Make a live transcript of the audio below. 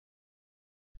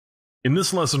In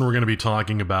this lesson, we're going to be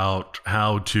talking about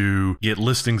how to get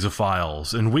listings of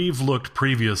files, and we've looked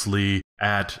previously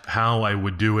at how I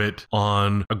would do it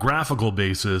on a graphical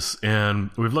basis,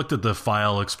 and we've looked at the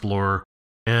File Explorer.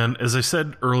 And as I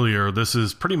said earlier, this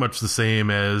is pretty much the same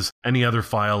as any other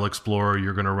File Explorer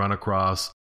you're going to run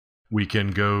across. We can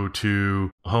go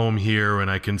to Home here, and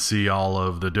I can see all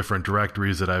of the different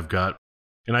directories that I've got,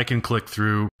 and I can click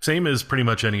through, same as pretty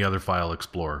much any other File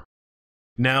Explorer.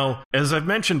 Now, as I've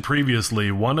mentioned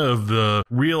previously, one of the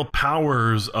real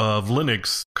powers of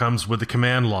Linux comes with the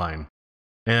command line.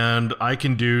 And I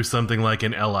can do something like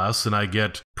an ls, and I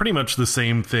get pretty much the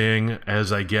same thing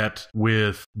as I get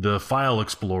with the File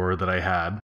Explorer that I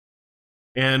had.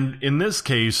 And in this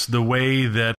case, the way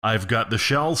that I've got the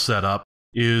shell set up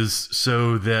is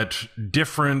so that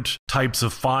different types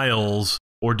of files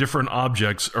or different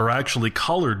objects are actually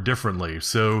colored differently.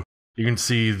 So you can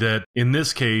see that in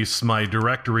this case, my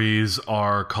directories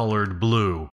are colored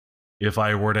blue. If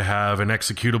I were to have an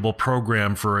executable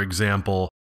program, for example,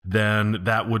 then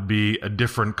that would be a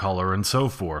different color and so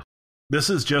forth. This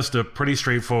is just a pretty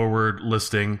straightforward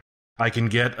listing. I can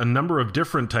get a number of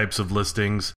different types of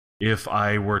listings. If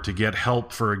I were to get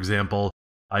help, for example,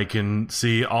 I can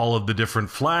see all of the different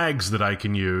flags that I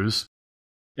can use.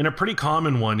 And a pretty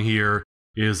common one here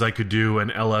is I could do an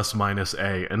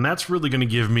ls-a, and that's really going to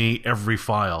give me every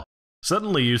file.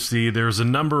 Suddenly you see there's a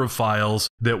number of files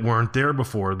that weren't there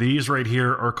before. These right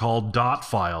here are called dot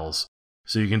files.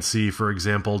 So you can see, for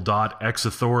example,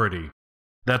 .xauthority.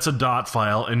 That's a dot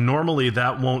file, and normally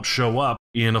that won't show up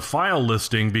in a file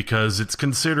listing because it's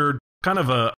considered kind of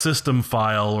a system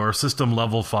file or a system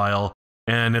level file,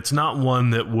 and it's not one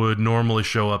that would normally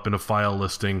show up in a file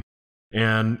listing.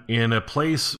 And in a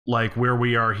place like where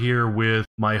we are here with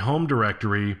my home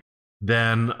directory,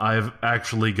 then I've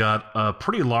actually got a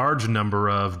pretty large number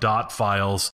of dot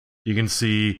files. You can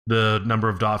see the number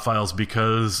of dot files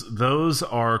because those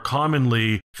are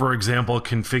commonly, for example,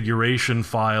 configuration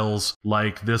files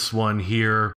like this one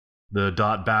here. The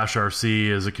 .bashrc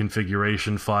is a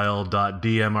configuration file.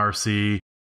 .dmrc,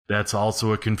 that's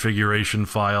also a configuration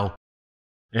file.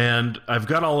 And I've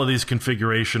got all of these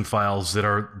configuration files that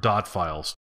are dot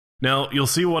files. Now, you'll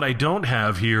see what I don't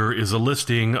have here is a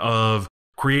listing of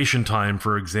creation time,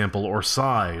 for example, or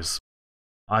size.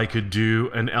 I could do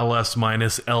an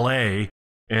ls-la,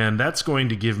 and that's going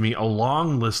to give me a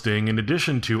long listing in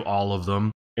addition to all of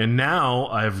them. And now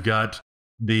I've got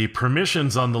the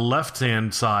permissions on the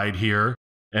left-hand side here,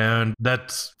 and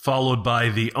that's followed by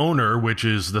the owner, which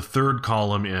is the third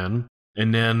column in.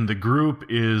 And then the group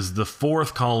is the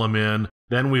fourth column in.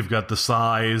 Then we've got the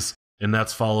size, and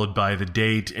that's followed by the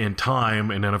date and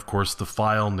time, and then, of course, the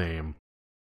file name.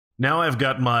 Now I've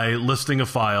got my listing of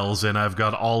files, and I've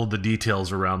got all of the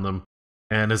details around them.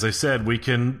 And as I said, we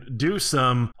can do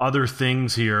some other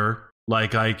things here,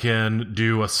 like I can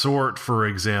do a sort, for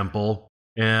example,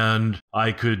 and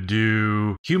I could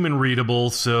do human readable.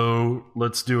 So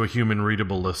let's do a human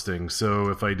readable listing. So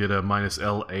if I did a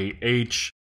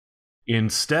 -lah,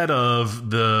 instead of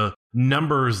the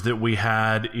numbers that we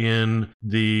had in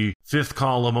the fifth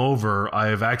column over,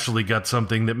 I've actually got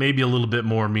something that may be a little bit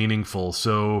more meaningful.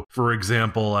 So, for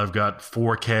example, I've got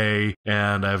 4K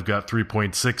and I've got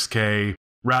 3.6K.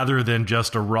 Rather than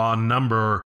just a raw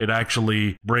number, it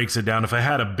actually breaks it down. If I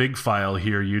had a big file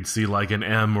here, you'd see like an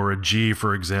M or a G,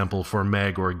 for example, for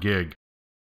meg or gig.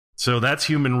 So that's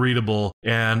human readable,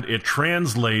 and it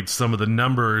translates some of the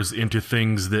numbers into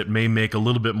things that may make a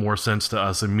little bit more sense to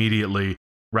us immediately,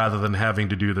 rather than having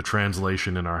to do the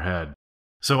translation in our head.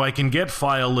 So I can get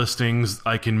file listings,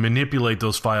 I can manipulate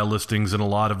those file listings in a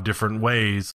lot of different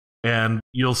ways, and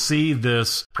you'll see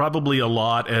this probably a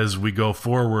lot as we go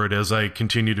forward as I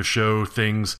continue to show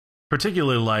things,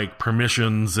 particularly like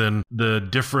permissions and the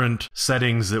different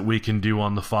settings that we can do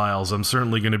on the files. I'm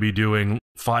certainly going to be doing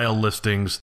file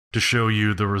listings to show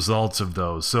you the results of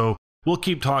those. So we'll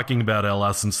keep talking about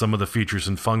ls and some of the features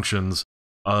and functions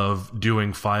of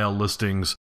doing file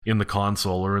listings in the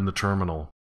console or in the terminal.